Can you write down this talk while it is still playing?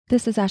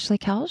This is Ashley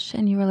Kelsch,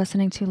 and you are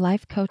listening to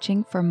Life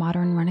Coaching for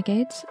Modern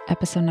Renegades,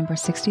 episode number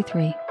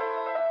 63.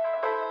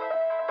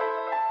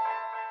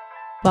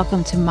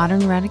 Welcome to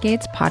Modern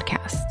Renegades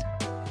podcast.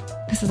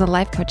 This is a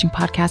life coaching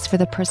podcast for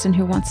the person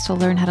who wants to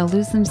learn how to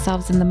lose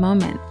themselves in the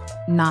moment,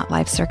 not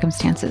life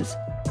circumstances.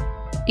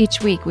 Each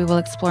week, we will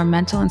explore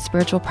mental and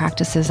spiritual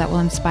practices that will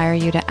inspire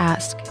you to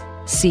ask,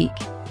 seek,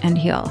 and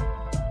heal.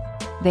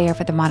 They are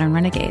for the modern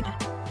renegade.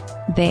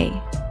 They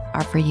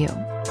are for you.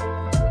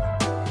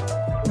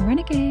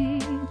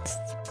 Renegades,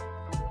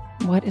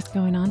 what is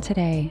going on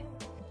today?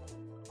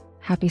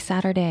 Happy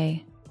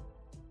Saturday.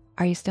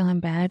 Are you still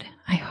in bed?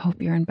 I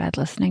hope you're in bed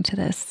listening to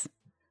this.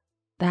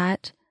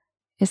 That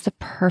is the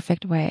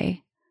perfect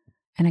way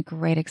and a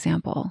great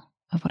example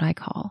of what I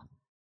call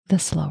the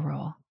slow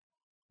roll.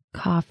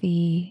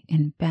 Coffee,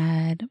 in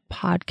bed,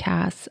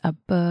 podcasts, a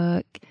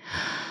book.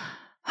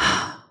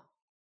 I'm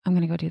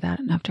going to go do that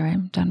after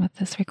I'm done with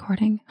this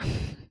recording.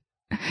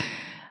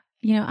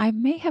 You know, I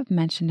may have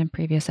mentioned in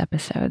previous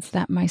episodes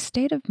that my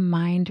state of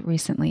mind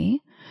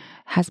recently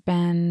has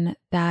been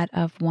that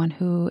of one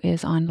who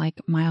is on like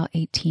mile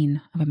 18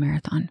 of a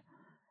marathon.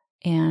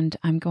 And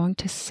I'm going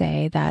to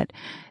say that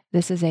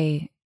this is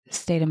a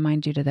state of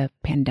mind due to the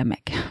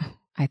pandemic.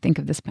 I think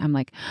of this, I'm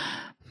like,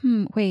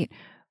 wait,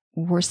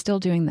 we're still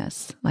doing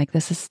this. Like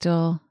this is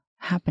still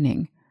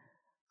happening.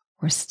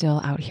 We're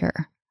still out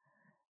here.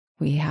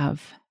 We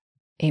have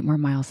 8 more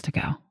miles to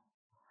go.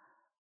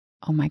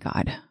 Oh my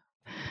God.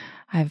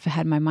 I've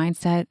had my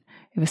mindset.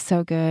 It was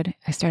so good.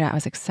 I started out, I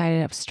was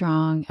excited, I was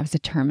strong, I was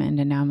determined.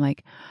 And now I'm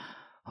like,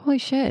 holy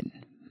shit.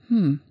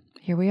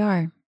 Here we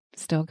are,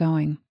 still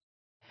going.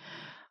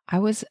 I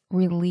was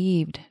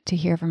relieved to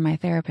hear from my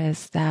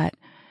therapist that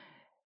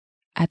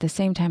at the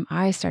same time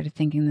I started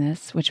thinking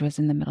this, which was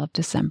in the middle of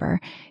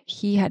December,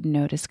 he had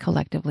noticed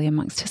collectively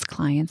amongst his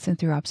clients and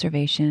through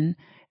observation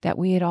that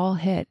we had all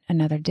hit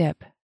another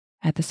dip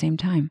at the same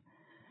time.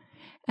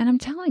 And I'm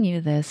telling you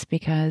this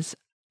because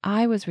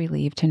I was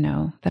relieved to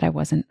know that I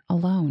wasn't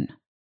alone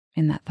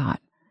in that thought,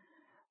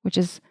 which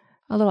is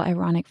a little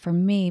ironic for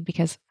me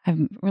because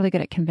I'm really good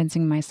at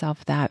convincing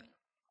myself that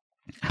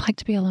I like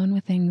to be alone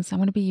with things. I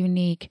want to be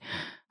unique.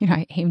 You know,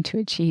 I aim to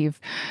achieve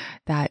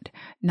that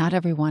not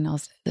everyone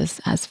else is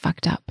as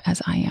fucked up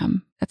as I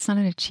am. That's not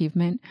an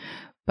achievement,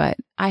 but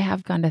I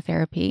have gone to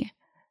therapy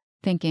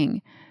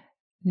thinking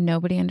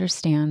nobody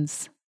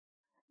understands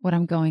what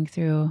I'm going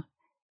through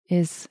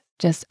is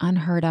just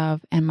unheard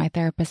of. And my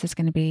therapist is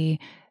going to be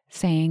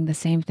saying the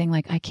same thing.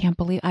 Like, I can't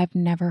believe I've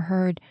never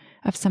heard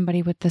of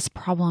somebody with this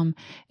problem.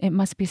 It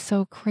must be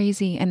so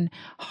crazy and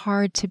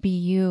hard to be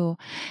you.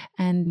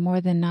 And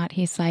more than not,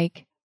 he's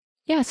like,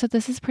 yeah, so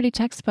this is pretty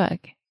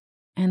textbook.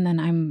 And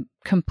then I'm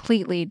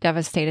completely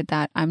devastated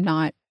that I'm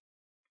not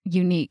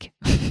unique.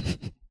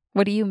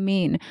 What do you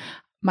mean?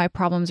 My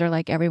problems are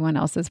like everyone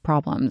else's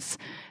problems.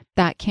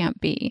 That can't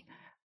be.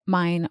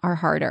 Mine are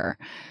harder.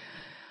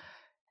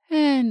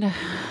 And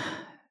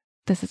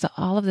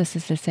all of this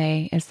is to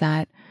say is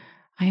that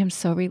I am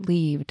so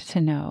relieved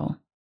to know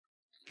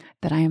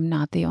that I am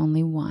not the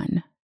only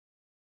one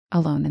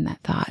alone in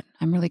that thought.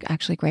 I'm really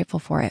actually grateful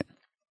for it.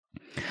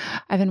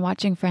 I've been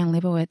watching Fran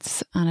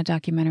Lebowitz on a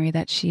documentary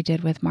that she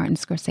did with Martin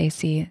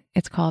Scorsese.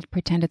 It's called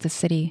Pretend It's a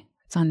City.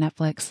 It's on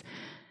Netflix.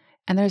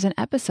 And there's an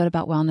episode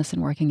about wellness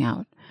and working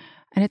out.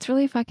 And it's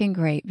really fucking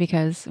great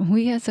because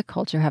we as a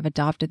culture have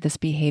adopted this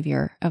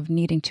behavior of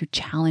needing to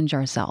challenge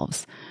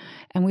ourselves.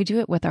 And we do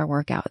it with our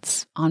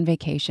workouts, on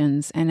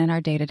vacations, and in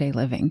our day-to-day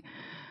living.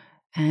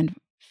 And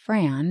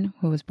Fran,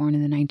 who was born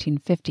in the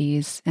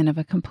 1950s and of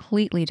a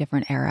completely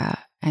different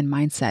era and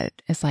mindset,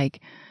 is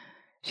like,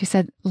 she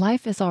said,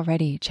 life is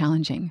already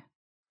challenging.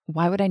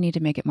 Why would I need to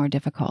make it more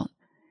difficult?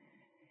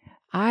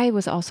 I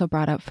was also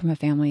brought up from a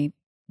family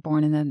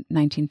born in the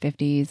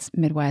 1950s,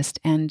 Midwest,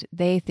 and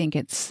they think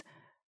it's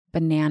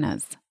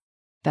bananas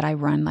that I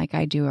run like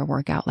I do or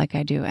work out like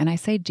I do. And I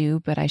say do,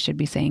 but I should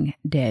be saying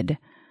did.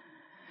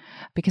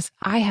 Because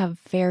I have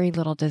very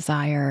little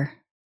desire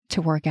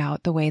to work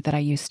out the way that I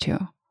used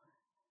to.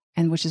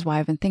 And which is why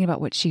I've been thinking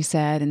about what she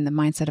said and the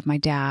mindset of my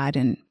dad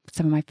and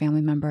some of my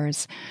family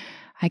members.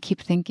 I keep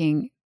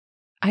thinking,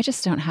 I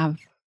just don't have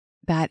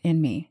that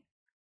in me.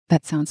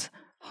 That sounds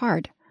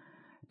hard.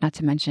 Not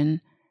to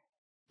mention,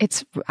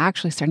 it's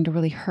actually starting to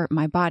really hurt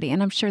my body.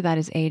 And I'm sure that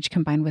is age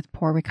combined with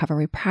poor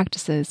recovery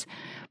practices.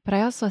 But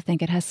I also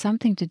think it has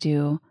something to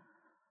do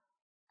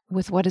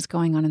with what is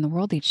going on in the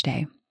world each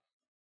day.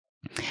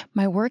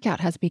 My workout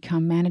has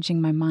become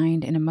managing my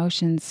mind and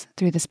emotions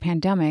through this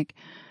pandemic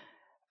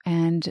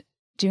and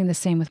doing the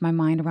same with my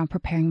mind around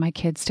preparing my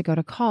kids to go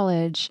to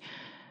college.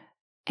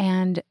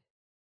 And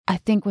I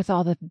think with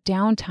all the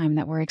downtime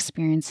that we're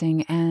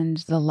experiencing and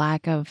the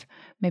lack of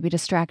maybe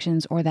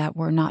distractions or that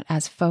we're not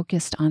as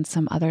focused on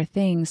some other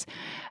things,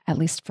 at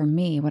least for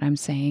me, what I'm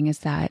saying is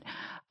that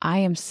I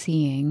am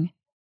seeing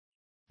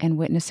and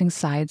witnessing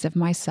sides of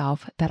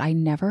myself that I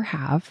never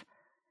have,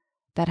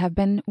 that have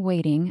been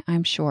waiting,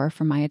 I'm sure,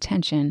 for my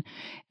attention,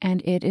 and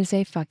it is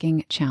a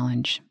fucking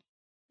challenge.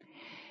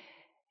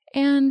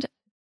 And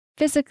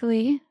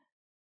physically,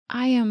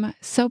 I am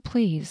so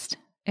pleased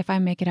if I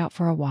make it out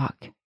for a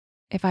walk,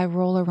 if I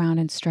roll around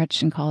and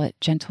stretch and call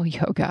it gentle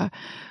yoga,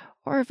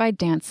 or if I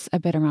dance a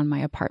bit around my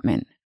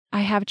apartment.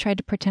 I have tried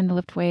to pretend to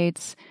lift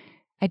weights.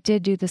 I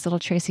did do this little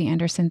Tracy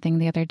Anderson thing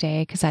the other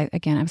day because I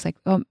was like,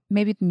 oh,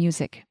 maybe the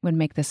music would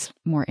make this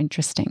more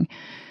interesting.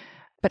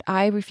 But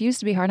I refuse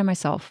to be hard on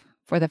myself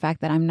for the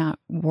fact that I'm not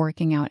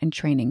working out and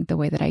training the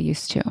way that I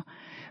used to.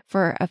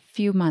 For a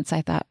few months,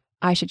 I thought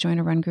I should join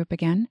a run group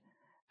again.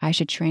 I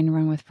should train and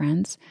run with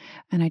friends.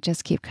 And I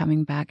just keep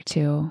coming back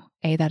to,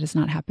 A, that is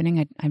not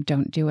happening. I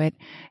don't do it,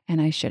 and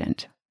I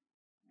shouldn't.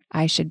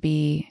 I should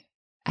be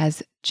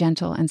as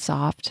gentle and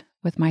soft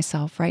with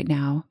myself right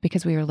now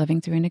because we are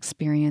living through an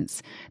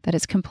experience that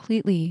is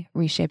completely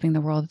reshaping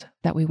the world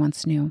that we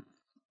once knew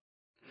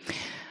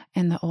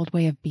and the old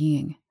way of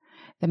being.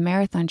 The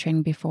marathon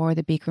training before,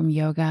 the Bikram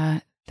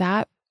yoga,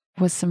 that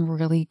was some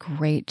really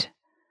great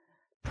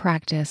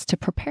practice to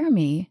prepare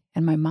me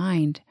and my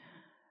mind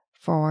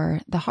for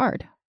the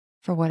hard,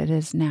 for what it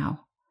is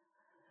now.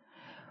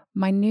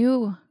 My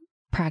new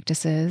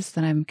practices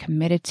that I'm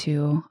committed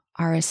to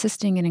are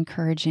assisting and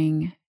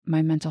encouraging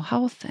my mental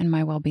health and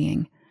my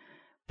well-being.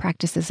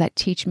 Practices that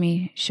teach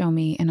me, show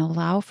me, and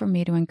allow for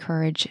me to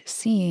encourage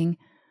seeing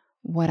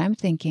what I'm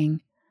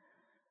thinking,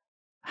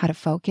 how to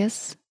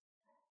focus,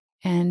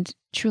 and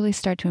truly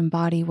start to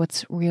embody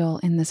what's real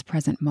in this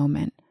present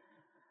moment.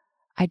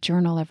 I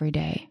journal every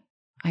day.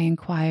 I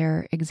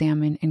inquire,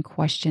 examine, and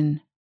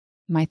question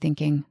my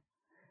thinking.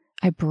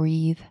 I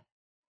breathe,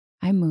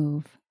 I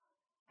move,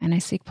 and I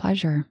seek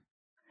pleasure.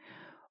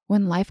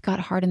 When life got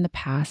hard in the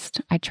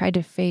past, I tried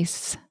to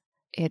face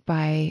it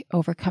by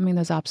overcoming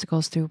those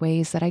obstacles through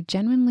ways that I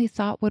genuinely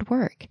thought would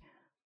work,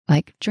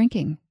 like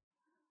drinking.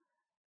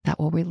 That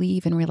will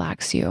relieve and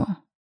relax you.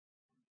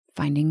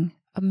 Finding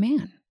a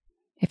man.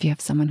 If you have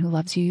someone who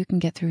loves you, you can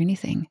get through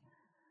anything.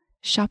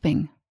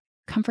 Shopping,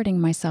 comforting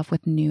myself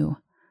with new,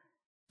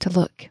 to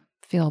look,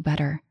 feel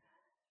better.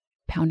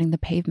 Pounding the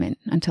pavement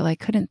until I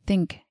couldn't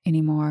think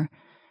anymore,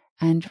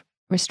 and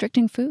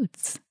restricting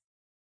foods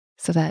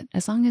so that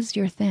as long as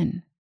you're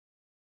thin,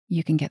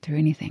 you can get through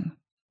anything.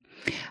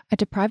 I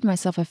deprived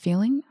myself of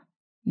feeling,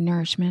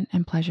 nourishment,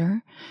 and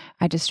pleasure.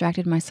 I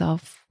distracted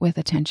myself with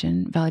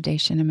attention,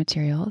 validation, and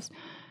materials,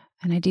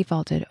 and I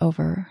defaulted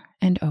over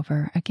and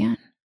over again.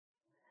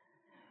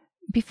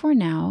 Before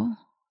now,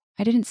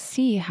 I didn't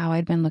see how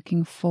I'd been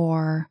looking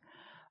for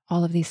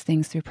all of these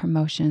things through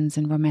promotions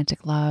and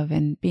romantic love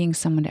and being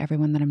someone to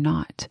everyone that I'm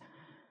not.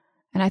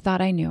 And I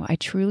thought I knew. I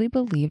truly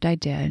believed I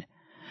did.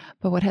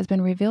 But what has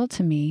been revealed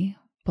to me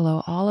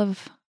below all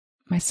of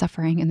my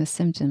suffering and the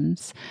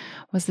symptoms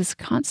was this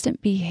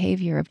constant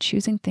behavior of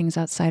choosing things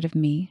outside of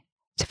me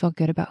to feel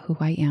good about who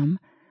I am,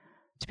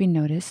 to be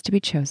noticed, to be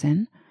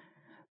chosen,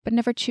 but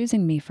never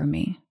choosing me for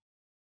me,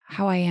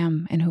 how I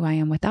am and who I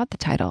am without the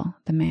title,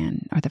 the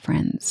man, or the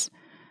friends.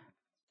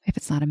 If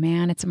it's not a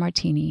man, it's a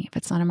martini. If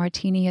it's not a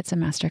martini, it's a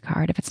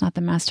MasterCard. If it's not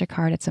the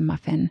MasterCard, it's a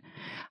muffin.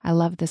 I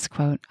love this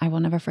quote. I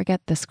will never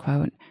forget this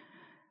quote.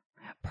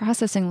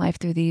 Processing life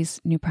through these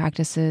new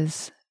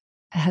practices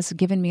has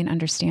given me an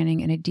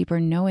understanding and a deeper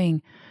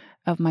knowing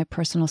of my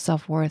personal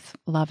self-worth,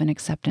 love, and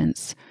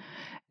acceptance.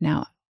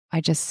 Now,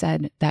 I just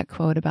said that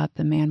quote about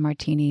the man,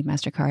 martini,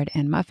 MasterCard,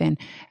 and muffin,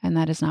 and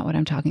that is not what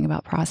I'm talking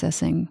about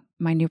processing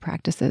my new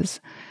practices.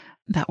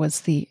 That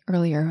was the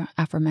earlier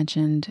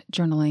aforementioned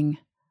journaling,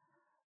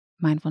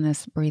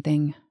 mindfulness,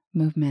 breathing,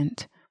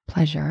 movement,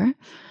 pleasure.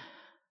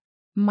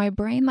 My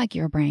brain, like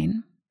your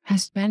brain,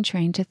 has been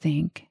trained to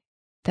think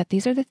that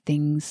these are the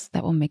things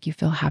that will make you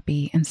feel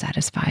happy and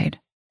satisfied.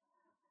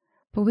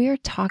 But we are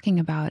talking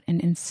about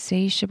an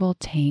insatiable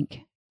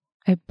tank,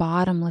 a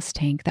bottomless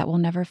tank that will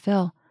never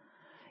fill.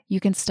 You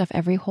can stuff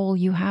every hole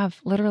you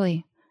have,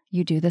 literally.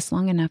 You do this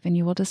long enough and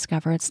you will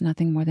discover it's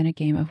nothing more than a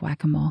game of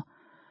whack-a-mole.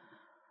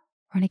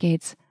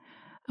 Renegades,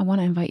 I want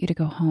to invite you to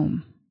go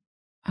home.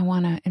 I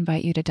want to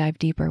invite you to dive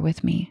deeper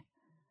with me.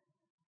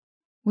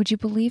 Would you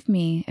believe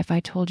me if I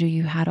told you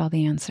you had all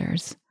the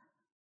answers?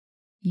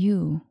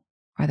 You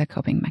are the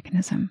coping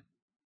mechanism.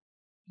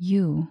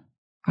 You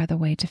are the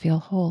way to feel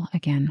whole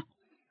again.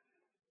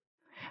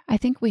 I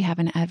think we have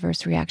an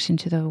adverse reaction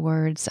to the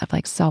words of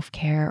like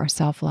self-care or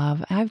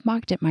self-love. I've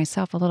mocked it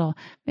myself a little.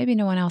 Maybe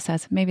no one else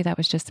has. Maybe that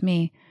was just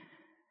me.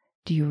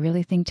 Do you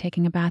really think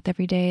taking a bath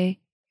every day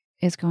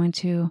is going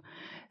to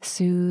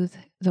soothe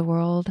the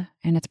world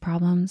and its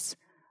problems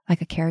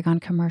like a Kerrigan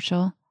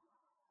commercial?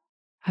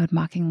 I would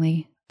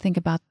mockingly think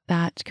about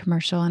that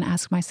commercial and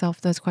ask myself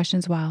those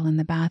questions while in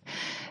the bath.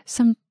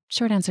 Some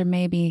short answer,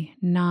 maybe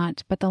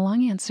not, but the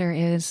long answer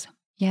is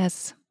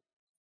yes.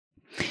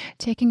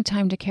 Taking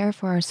time to care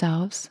for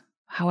ourselves,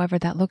 however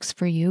that looks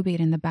for you, be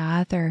it in the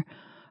bath or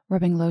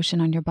rubbing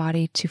lotion on your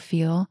body to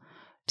feel,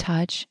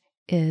 touch,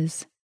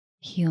 is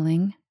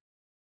healing.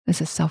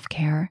 This is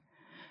self-care.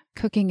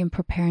 Cooking and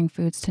preparing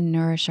foods to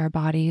nourish our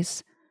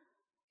bodies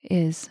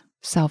is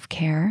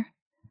self-care.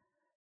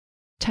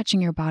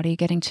 Touching your body,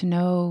 getting to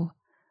know,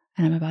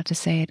 and I'm about to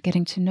say it,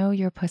 getting to know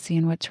your pussy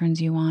and what turns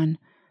you on,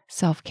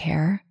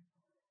 self-care.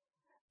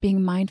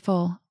 Being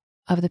mindful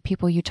of the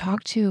people you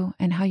talk to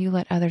and how you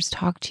let others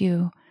talk to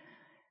you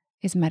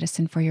is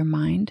medicine for your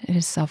mind. It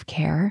is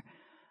self-care.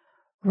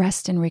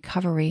 Rest and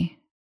recovery,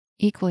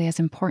 equally as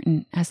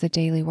important as the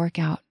daily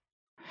workout.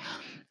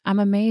 I'm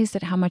amazed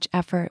at how much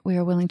effort we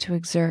are willing to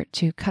exert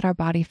to cut our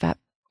body fat,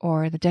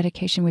 or the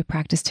dedication we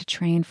practice to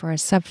train for a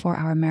sub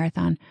 4-hour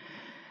marathon,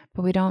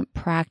 but we don't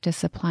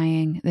practice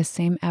applying the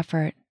same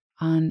effort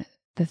on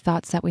the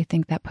thoughts that we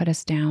think that put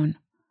us down,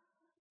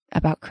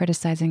 about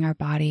criticizing our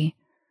body,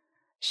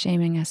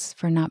 shaming us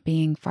for not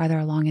being farther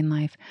along in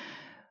life.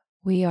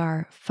 We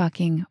are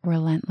fucking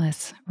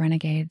relentless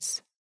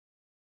renegades.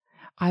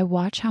 I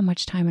watch how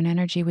much time and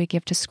energy we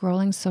give to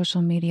scrolling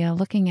social media,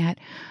 looking at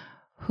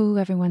who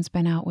everyone's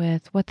been out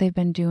with, what they've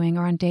been doing,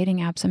 or on dating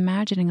apps,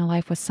 imagining a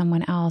life with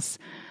someone else,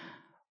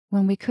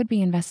 when we could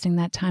be investing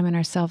that time in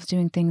ourselves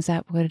doing things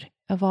that would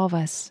evolve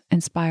us,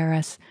 inspire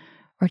us,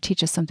 or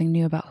teach us something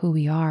new about who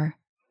we are.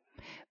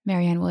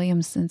 Marianne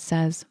Williamson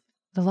says,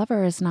 "The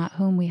lover is not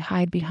whom we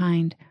hide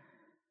behind.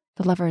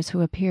 The lover is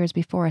who appears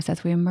before us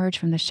as we emerge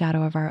from the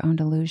shadow of our own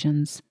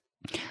delusions.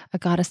 A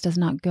goddess does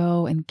not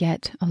go and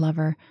get a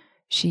lover.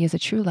 She is a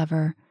true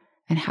lover,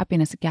 and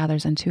happiness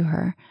gathers unto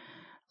her.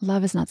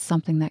 Love is not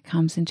something that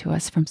comes into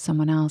us from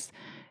someone else.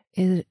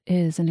 It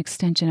is an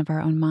extension of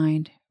our own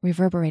mind,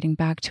 reverberating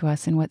back to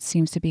us in what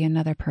seems to be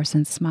another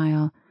person's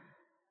smile.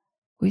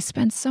 We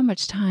spend so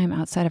much time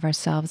outside of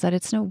ourselves that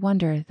it's no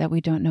wonder that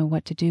we don't know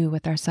what to do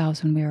with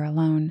ourselves when we are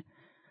alone.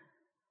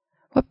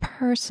 What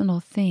personal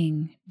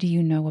thing do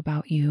you know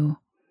about you?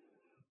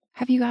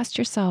 Have you asked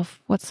yourself,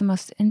 what's the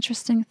most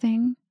interesting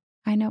thing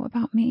I know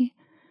about me?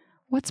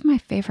 What's my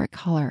favorite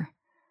color?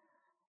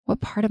 What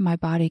part of my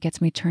body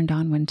gets me turned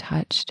on when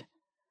touched?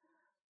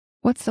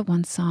 What's the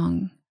one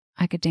song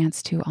I could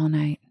dance to all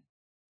night?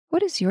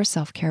 What is your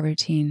self-care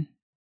routine?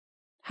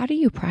 How do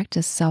you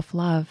practice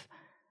self-love?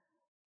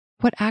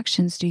 What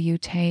actions do you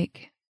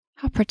take?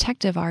 How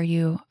protective are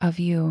you of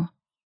you?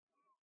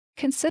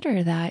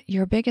 Consider that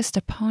your biggest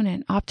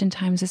opponent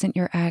oftentimes isn't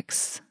your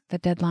ex, the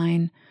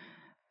deadline,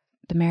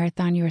 the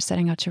marathon you are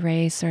setting out to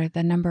race, or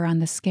the number on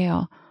the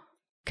scale.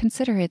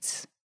 Consider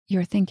it's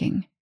your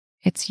thinking.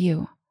 It's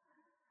you.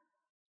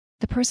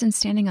 The person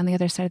standing on the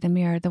other side of the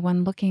mirror, the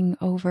one looking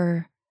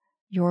over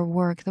your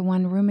work, the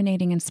one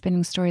ruminating and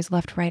spinning stories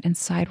left, right, and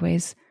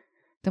sideways,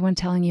 the one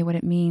telling you what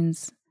it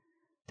means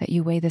that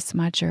you weigh this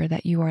much or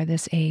that you are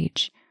this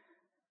age.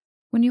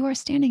 When you are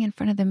standing in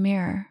front of the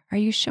mirror, are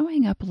you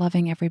showing up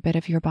loving every bit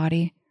of your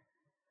body?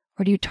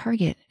 Or do you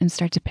target and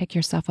start to pick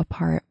yourself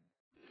apart?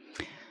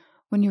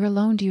 When you're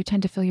alone, do you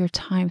tend to fill your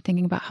time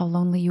thinking about how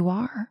lonely you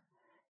are?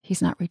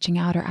 He's not reaching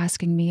out or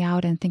asking me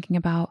out, and thinking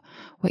about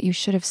what you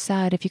should have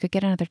said. If you could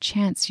get another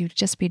chance, you'd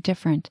just be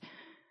different.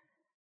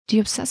 Do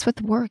you obsess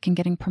with work and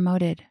getting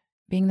promoted,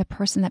 being the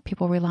person that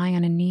people rely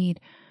on and need?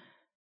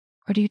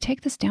 Or do you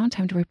take this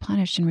downtime to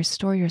replenish and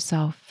restore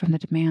yourself from the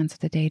demands of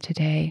the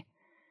day-to-day?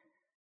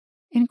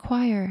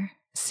 Inquire,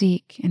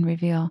 seek, and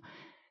reveal.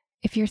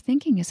 If your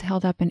thinking is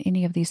held up in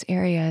any of these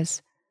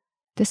areas,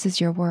 this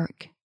is your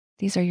work.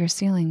 These are your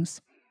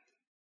ceilings.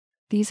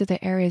 These are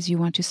the areas you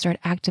want to start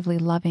actively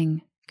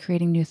loving,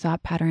 creating new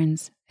thought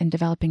patterns, and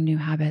developing new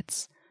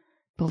habits,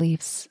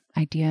 beliefs,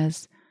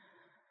 ideas.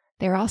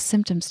 They're all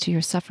symptoms to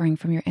your suffering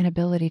from your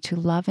inability to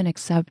love and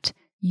accept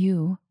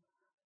you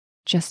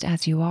just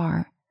as you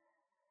are.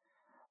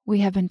 We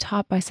have been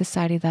taught by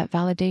society that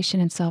validation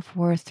and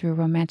self-worth through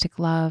romantic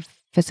love,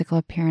 physical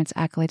appearance,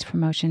 accolades,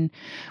 promotion.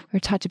 We're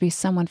taught to be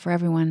someone for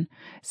everyone,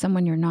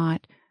 someone you're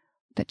not,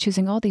 that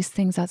choosing all these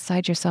things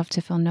outside yourself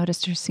to feel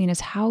noticed or seen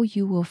is how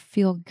you will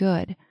feel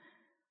good.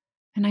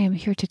 And I am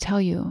here to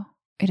tell you,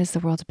 it is the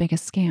world's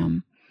biggest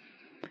scam.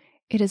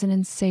 It is an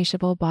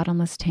insatiable,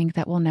 bottomless tank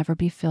that will never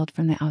be filled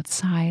from the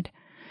outside,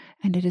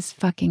 and it is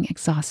fucking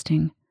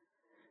exhausting.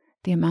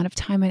 The amount of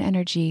time and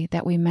energy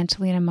that we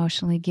mentally and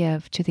emotionally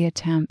give to the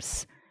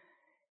attempts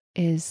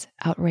is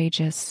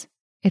outrageous.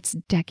 It's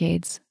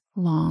decades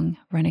long,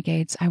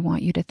 renegades. I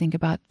want you to think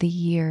about the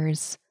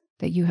years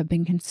that you have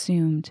been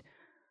consumed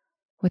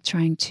with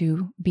trying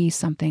to be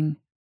something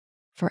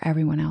for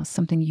everyone else,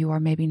 something you are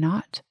maybe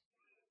not.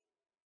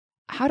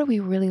 How do we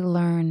really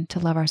learn to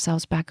love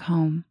ourselves back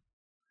home?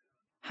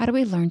 How do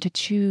we learn to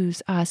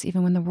choose us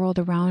even when the world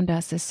around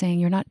us is saying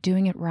you're not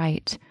doing it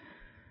right?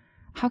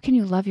 How can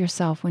you love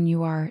yourself when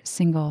you are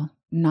single,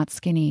 not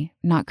skinny,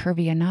 not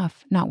curvy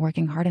enough, not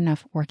working hard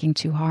enough, working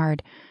too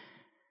hard?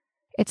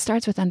 It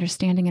starts with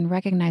understanding and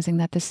recognizing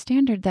that the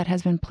standard that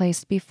has been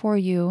placed before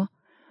you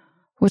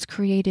was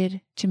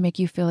created to make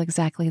you feel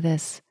exactly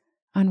this,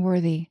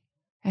 unworthy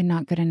and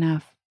not good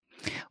enough.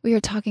 We are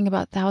talking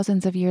about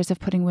thousands of years of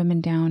putting women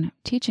down,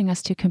 teaching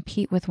us to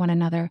compete with one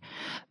another,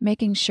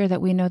 making sure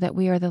that we know that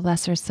we are the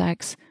lesser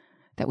sex,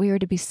 that we are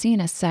to be seen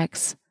as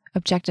sex,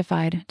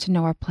 objectified to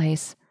know our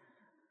place.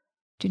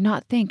 Do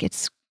not think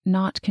it's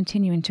not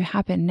continuing to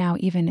happen now,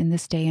 even in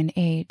this day and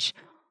age.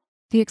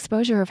 The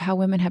exposure of how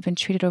women have been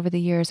treated over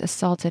the years,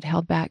 assaulted,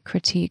 held back,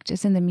 critiqued,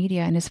 is in the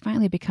media and is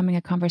finally becoming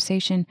a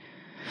conversation.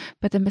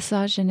 But the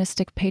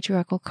misogynistic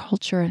patriarchal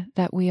culture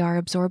that we are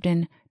absorbed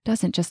in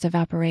doesn't just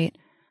evaporate.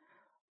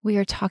 We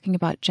are talking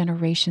about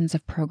generations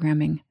of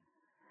programming.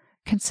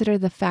 Consider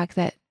the fact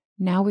that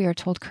now we are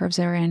told curves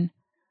are in.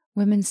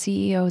 Women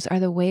CEOs are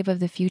the wave of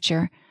the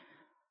future.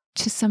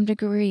 To some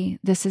degree,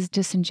 this is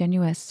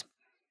disingenuous.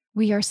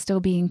 We are still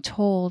being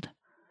told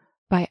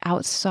by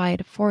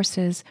outside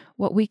forces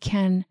what we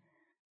can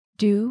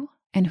do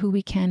and who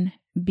we can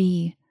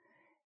be.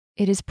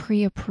 It is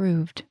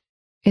pre-approved.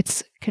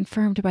 It's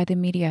confirmed by the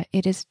media.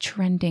 It is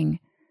trending.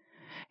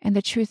 And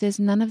the truth is,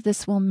 none of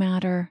this will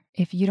matter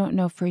if you don't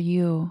know for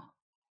you,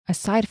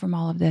 aside from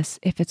all of this,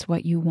 if it's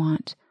what you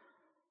want.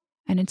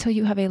 And until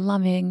you have a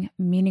loving,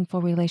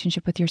 meaningful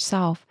relationship with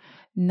yourself,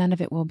 none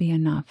of it will be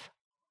enough.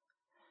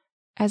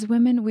 As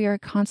women, we are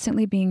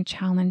constantly being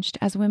challenged.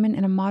 As women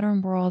in a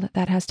modern world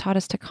that has taught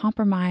us to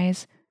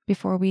compromise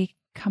before we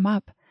come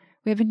up,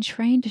 we have been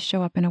trained to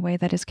show up in a way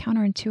that is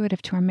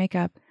counterintuitive to our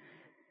makeup.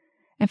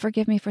 And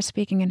forgive me for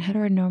speaking in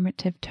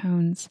heteronormative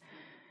tones.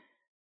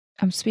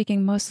 I'm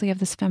speaking mostly of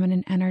this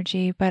feminine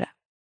energy, but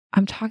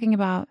I'm talking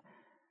about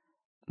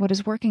what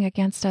is working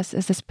against us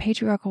is this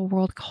patriarchal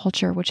world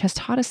culture, which has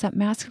taught us that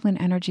masculine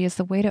energy is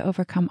the way to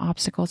overcome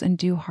obstacles and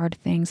do hard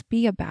things.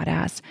 Be a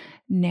badass.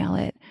 Nail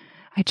it.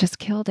 I just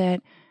killed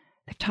it.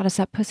 They've taught us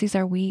that pussies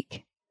are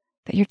weak,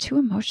 that you're too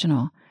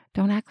emotional.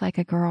 Don't act like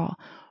a girl.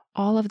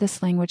 All of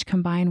this language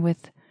combined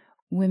with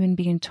women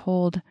being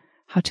told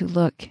how to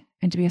look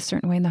and to be a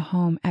certain way in the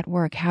home, at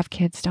work, have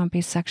kids, don't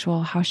be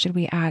sexual, how should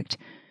we act?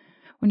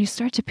 When you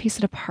start to piece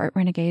it apart,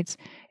 renegades,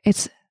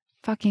 it's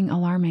fucking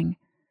alarming.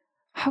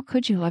 How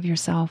could you love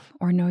yourself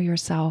or know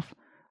yourself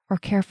or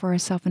care for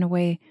yourself in a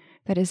way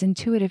that is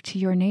intuitive to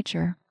your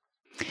nature?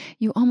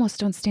 You almost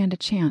don't stand a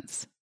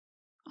chance.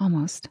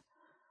 Almost.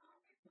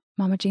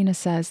 Mama Gina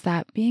says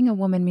that being a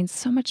woman means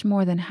so much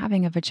more than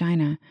having a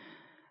vagina.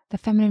 The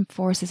feminine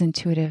force is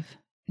intuitive,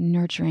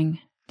 nurturing,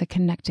 the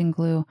connecting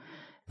glue.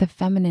 The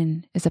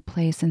feminine is a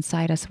place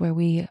inside us where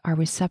we are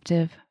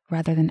receptive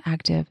rather than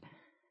active.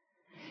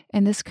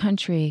 In this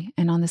country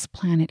and on this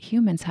planet,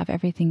 humans have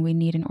everything we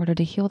need in order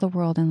to heal the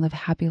world and live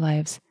happy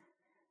lives.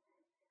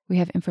 We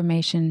have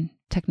information,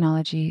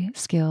 technology,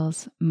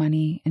 skills,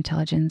 money,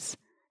 intelligence,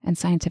 and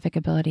scientific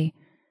ability.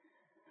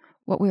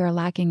 What we are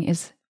lacking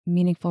is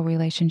meaningful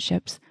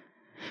relationships.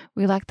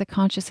 We lack the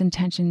conscious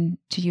intention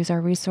to use our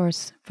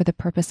resource for the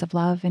purpose of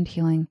love and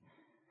healing.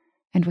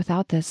 And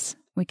without this,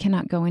 we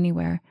cannot go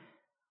anywhere.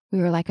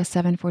 We are like a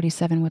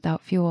 747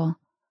 without fuel.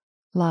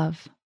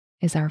 Love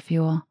is our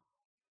fuel.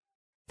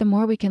 The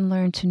more we can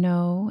learn to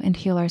know and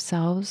heal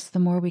ourselves, the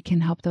more we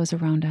can help those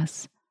around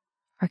us,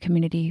 our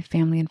community,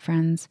 family, and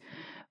friends.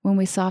 When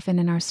we soften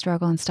in our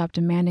struggle and stop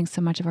demanding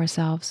so much of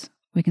ourselves,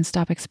 we can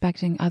stop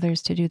expecting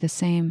others to do the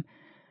same.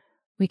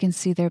 We can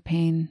see their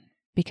pain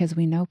because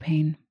we know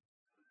pain.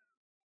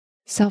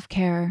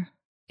 Self-care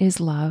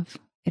is love.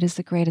 It is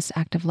the greatest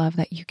act of love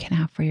that you can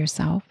have for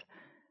yourself.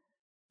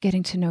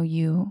 Getting to know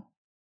you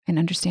and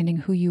understanding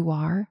who you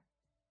are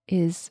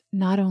is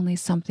not only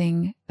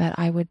something that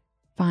I would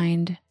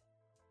find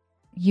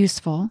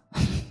useful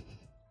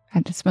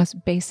at its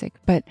most basic,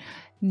 but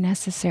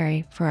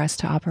necessary for us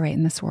to operate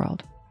in this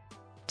world.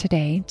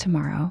 Today,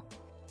 tomorrow,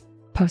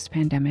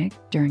 post-pandemic,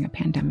 during a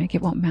pandemic,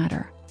 it won't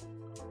matter.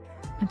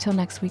 Until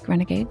next week,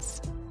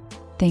 renegades,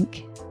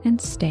 think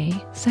and stay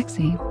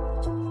sexy.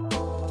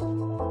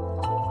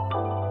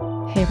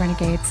 Hey,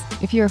 renegades,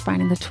 if you are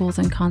finding the tools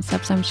and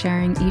concepts I'm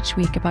sharing each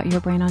week about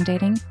your brain on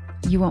dating,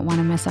 you won't want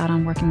to miss out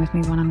on working with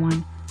me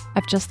one-on-one.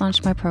 I've just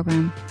launched my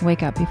program,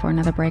 Wake Up Before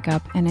Another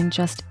Breakup, and in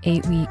just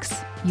 8 weeks,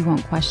 you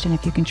won't question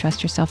if you can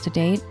trust yourself to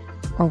date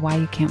or why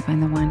you can't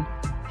find the one.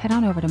 Head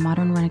on over to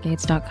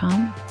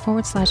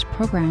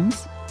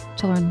modernrenegades.com/programs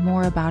to learn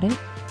more about it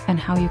and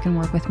how you can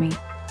work with me.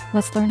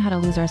 Let's learn how to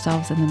lose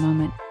ourselves in the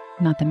moment,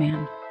 not the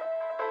man.